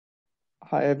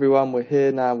Hi everyone, we're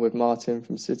here now with Martin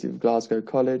from City of Glasgow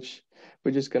College.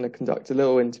 We're just going to conduct a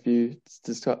little interview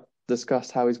to discuss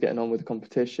how he's getting on with the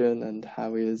competition and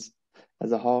how he is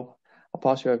as a whole. I'll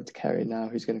pass you over to Kerry now,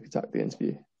 who's going to conduct the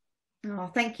interview.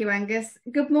 Oh, thank you, Angus.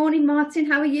 Good morning,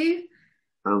 Martin. How are you?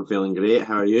 I'm feeling great.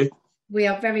 How are you? We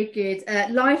are very good.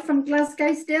 Live from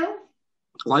Glasgow still?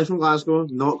 Live from Glasgow.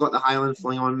 Not got the Highland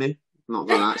fling on me. Not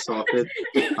got that sorted.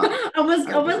 But I was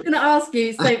going to ask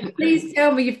you, so please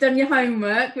tell me you've done your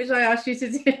homework, which I asked you to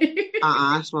do.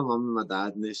 I asked my mum and my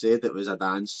dad, and they said it was a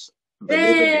dance, but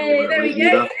they didn't know Hey, what it there was we go.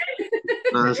 either.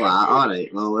 And I was like, all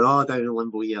right, well, we're all down in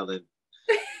limbo here then.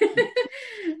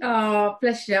 Oh,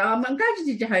 bless you. I'm glad you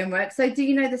did your homework. So, do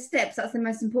you know the steps? That's the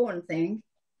most important thing.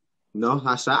 No,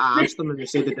 that's it. I asked them, and they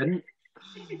said they didn't.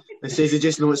 They said they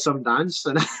just know it's some dance.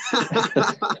 And I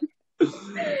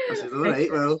said, all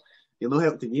right, well, you're no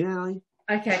help to me, are you?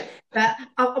 Okay, but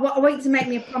I want you to make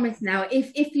me a promise now.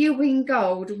 If you win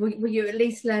gold, will you at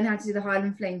least learn how to do the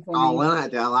Highland Fling for Oh, me? well,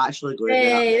 I'll actually go out Hey,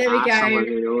 there there we and ask someone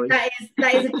go. who knows.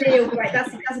 That is a deal break.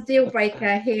 That's a deal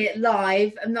breaker here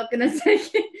live. I'm not going to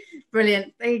take it.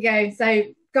 Brilliant. There you go. So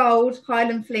gold,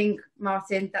 Highland Fling,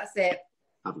 Martin. That's it.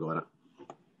 I've got it.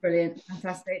 Brilliant.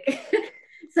 Fantastic.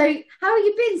 So how have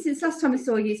you been since last time I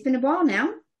saw you? It's been a while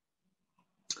now.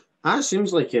 It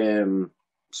seems like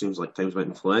time's went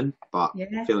and flown, but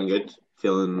Yeah. feeling good.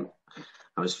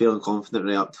 I was feeling confident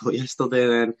right up till yesterday.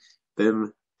 Then,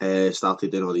 boom,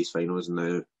 started doing all these finals, and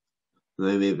now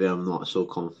maybe I'm not so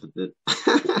confident.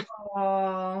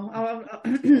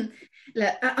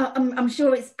 Look, I'm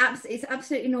sure it's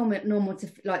absolutely normal to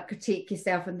like critique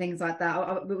yourself and things like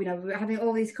that. We're having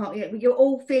all these. You're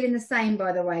all feeling the same,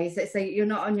 by the way. So you're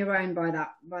not on your own by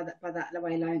that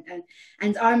way alone.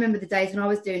 And I remember the days when I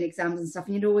was doing exams and stuff,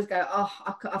 and you'd always go, "Oh,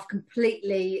 I've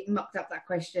completely mucked up that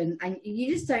question," and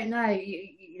you just don't know.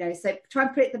 You know. So try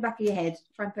and put it at the back of your head.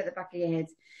 Try and put it at the back of your head.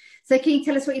 So can you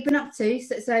tell us what you've been up to?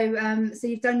 So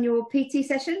you've done your PT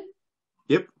session.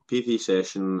 Yep, PT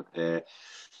session.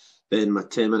 Then my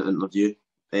 10-minute interview,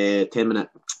 10-minute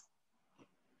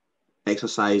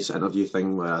exercise interview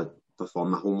thing where I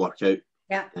perform my home workout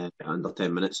Yeah. under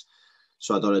 10 minutes.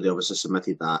 So I'd already obviously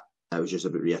submitted that. I was just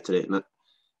about reiterating it.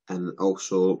 And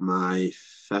also my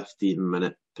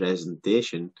 15-minute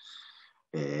presentation,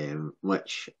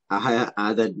 which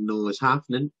I didn't know was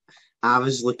happening. I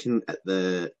was looking at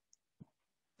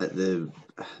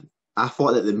I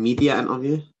thought that the media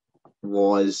interview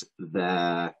was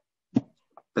the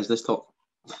business talk,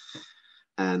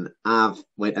 and I've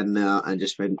went in there and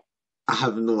just went, I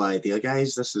have no idea,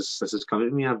 guys. This is coming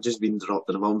to me. I've just been dropped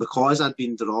in a bomb because I'd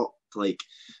been dropped like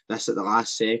this at the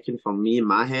last second. For me in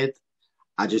my head,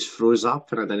 I just froze up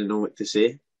and I didn't know what to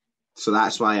say. So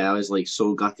that's why I was like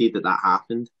so gutted that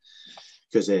happened,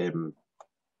 because I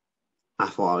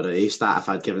thought I would have aced that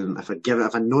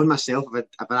if I'd known myself, if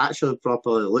I'd actually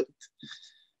properly looked,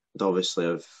 I'd obviously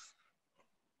have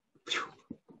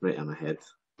right in my head.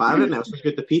 But everything else was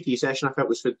good. The PT session I felt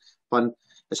was fun.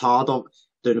 It's hard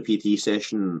doing a PT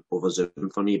session over Zoom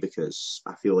for me because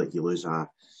I feel like you lose a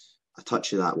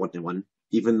touch of that one-to-one.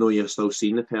 Even though you're still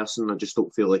seeing the person, I just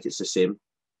don't feel like it's the same.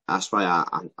 That's why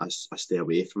I stay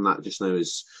away from that just now.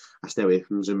 Is I stay away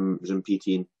from Zoom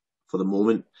PTing for the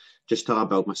moment, just till I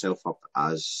build myself up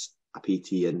as a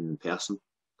PT in person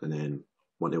and then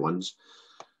one-to-ones.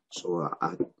 So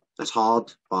it's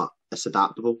hard, but it's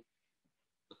adaptable.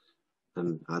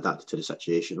 And I adapted to the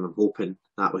situation, and I'm hoping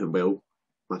that went well.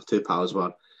 My two pals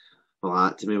were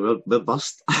like to me, we're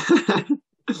bust.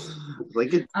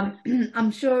 Like it.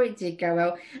 I'm sure it did go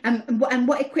well. And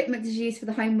what equipment did you use for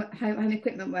the home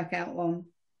equipment workout one?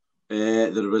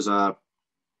 There was a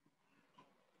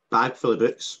bag full of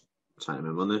books. I'm trying to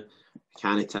remember now.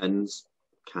 Cans,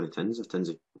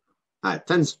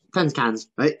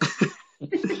 right?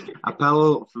 A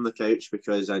pillow from the couch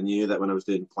because I knew that when I was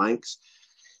doing planks,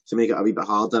 to make it a wee bit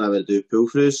harder, I would do pull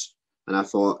throughs, and I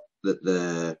thought that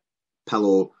the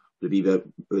pillow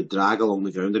would drag along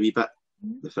the ground a wee bit,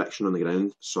 the friction on the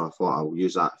ground. So I thought I'll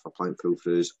use that for plank pull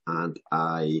throughs, and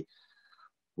I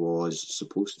was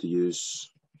supposed to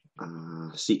use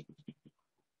a seat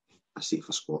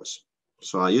for squats.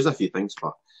 So I used a few things,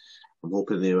 but I'm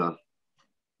hoping they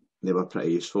were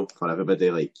pretty useful for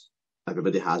everybody. Like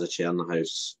everybody has a chair in the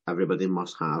house, everybody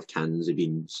must have cans of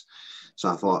beans. So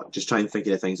I thought, just try and think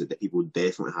of the things that people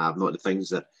definitely have, not the things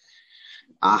that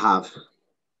I have.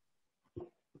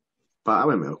 But I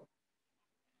went well,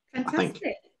 I think.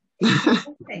 Fantastic.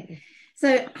 Fantastic.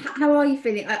 So how are you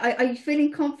feeling? Are you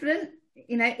feeling confident?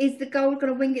 You know, is the gold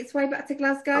going to wing its way back to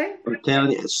Glasgow? I'm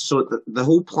telling you, so the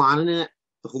whole plan in it,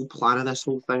 the whole plan of this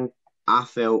whole thing, I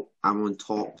felt I'm on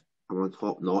top I'm on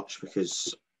top notch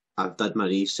because I've done my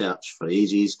research for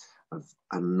ages.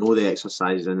 I know the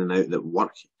exercises in and out that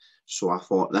work. So I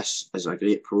thought this is a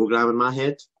great program in my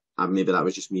head. And maybe that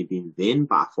was just me being vain,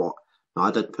 but I thought, no,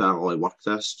 I did put a lot of work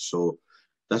to this. So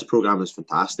this program is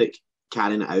fantastic.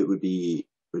 Carrying it out would be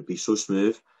so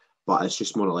smooth. But it's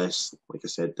just more or less, like I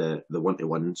said, the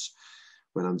one-to-ones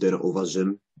when I'm doing it over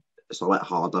Zoom, it's a lot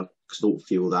harder because I don't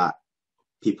feel that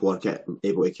people are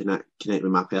able to connect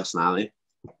with my personality.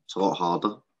 It's a lot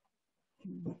harder.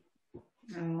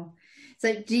 Oh.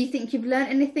 So do you think you've learned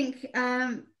anything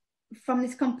from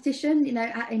this competition?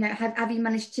 Have you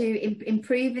managed to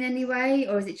improve in any way,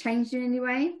 or has it changed in any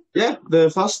way? Yeah, the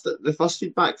first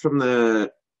feedback from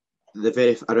the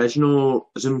very original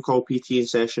Zoom call PT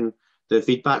session, the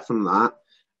feedback from that,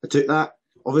 I took that.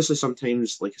 Obviously,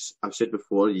 sometimes, like I've said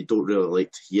before, you don't really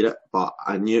like to hear it, but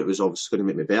I knew it was obviously going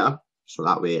to make me better. So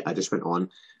that way, I just went on,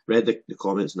 read the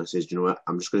comments, and I said, you know what,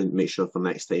 I'm just going to make sure for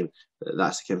next time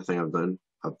that's the kind of thing I've done.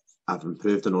 I've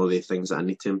improved on all the things that I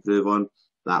need to improve on.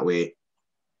 That way,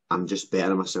 I'm just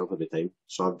bettering myself every time.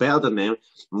 So I've bettered on them.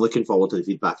 I'm looking forward to the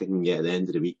feedback I can get at the end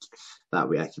of the week. That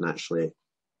way, I can actually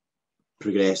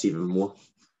progress even more.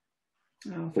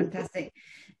 Oh, fantastic!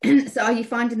 So, are you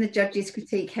finding the judges'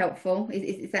 critique helpful?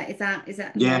 Is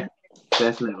that? Yeah,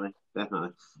 definitely.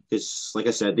 Because, like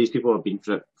I said, these people have been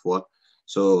through it before,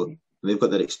 so they've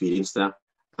got their experience there.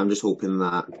 I'm just hoping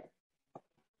that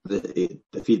the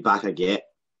feedback I get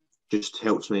just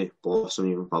helps me blossom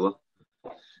even further.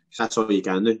 That's all you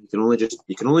can do. You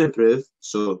can only improve.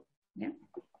 So, yeah,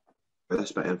 with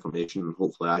this bit of information,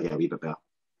 hopefully, I get a wee bit better.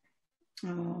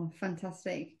 Oh,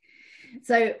 fantastic!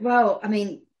 So, well, I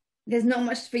mean, there's not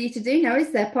much for you to do now,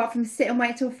 is there? Apart from sit and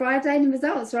wait till Friday and the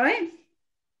results, right?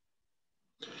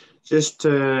 Just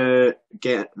to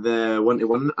get the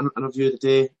one-to-one interview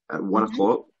today at 1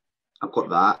 o'clock. I've got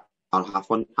that, or half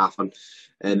one,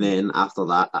 and then after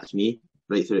that, that's me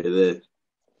right through to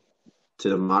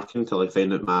the marking until I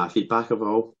find out my feedback of it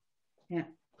all. Yeah,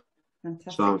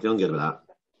 fantastic. So I'm feeling good about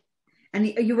that. And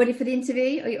are you ready for the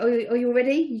interview? Are you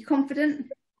ready? Are you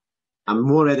confident? I'm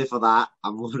more ready for that.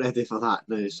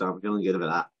 Now, so I'm feeling good about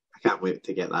that. I can't wait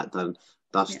to get that done,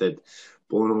 dusted,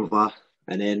 blown over,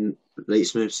 and then right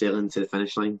smooth sailing to the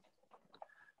finish line.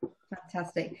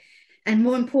 Fantastic. And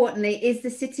more importantly, is the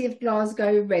city of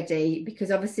Glasgow ready?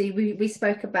 Because obviously we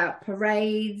spoke about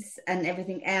parades and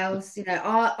everything else.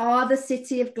 Are the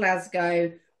city of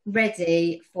Glasgow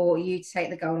ready for you to take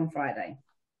the goal on Friday?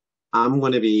 I'm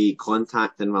going to be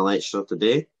contacting my lecturer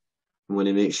today. I'm going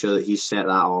to make sure that he's set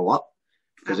that all up.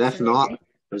 Because if not,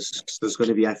 there's going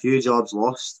to be a few jobs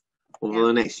lost over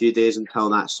the next few days until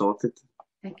that's sorted.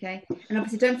 Okay. And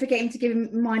obviously don't forget him to give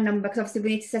him my number, because obviously we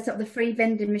need to set up the free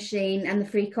vending machine and the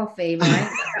free coffee,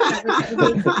 right? that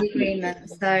was the agreement.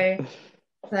 So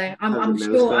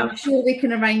I'm sure we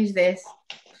can arrange this.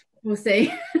 We'll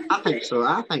see. I think so.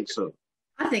 I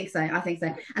think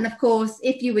so. And of course,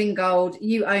 if you win gold,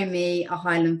 you owe me a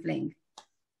Highland fling.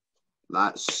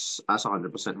 That's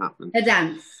 100% happening. A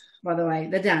dance, by the way,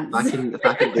 the dance. If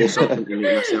I can do something to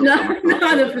make myself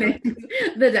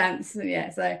the dance. Yeah.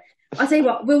 So I'll tell you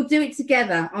what, we'll do it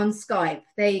together on Skype.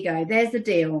 There you go. There's the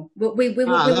deal. We will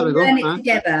learn it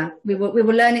together. We will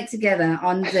learn it together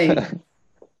on Zoom.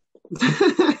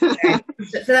 Okay.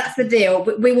 So that's the deal.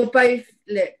 We will both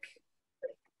look.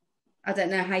 I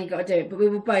don't know how you got to do it, but we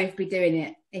will both be doing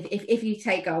it. If you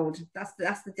take gold, that's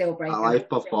the deal breaker. Live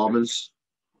performance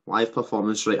right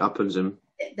up on Zoom.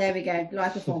 There we go.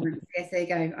 Live performance. Yes, there you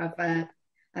go.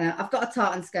 I've got a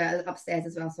tartan skirt upstairs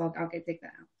as well, so I'll go dig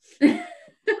that out.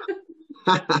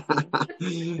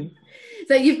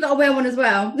 So you've got to wear one as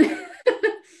well.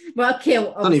 Well, a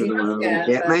kilt. I don't even know where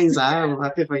to get mine. I'll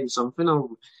have to find something.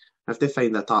 I'll have to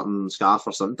find a tartan scarf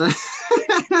or something.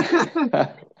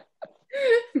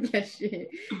 Bless you.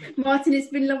 Martin, it's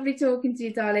been lovely talking to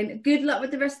you, darling. Good luck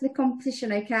with the rest of the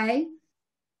competition, okay?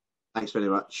 Thanks very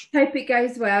much. Hope it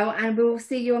goes well, and we'll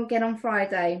see you again on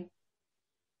Friday.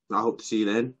 I hope to see you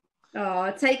then.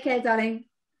 Oh, take care, darling.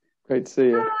 Great to see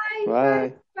you.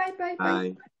 Bye. Bye. Bye.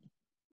 Bye.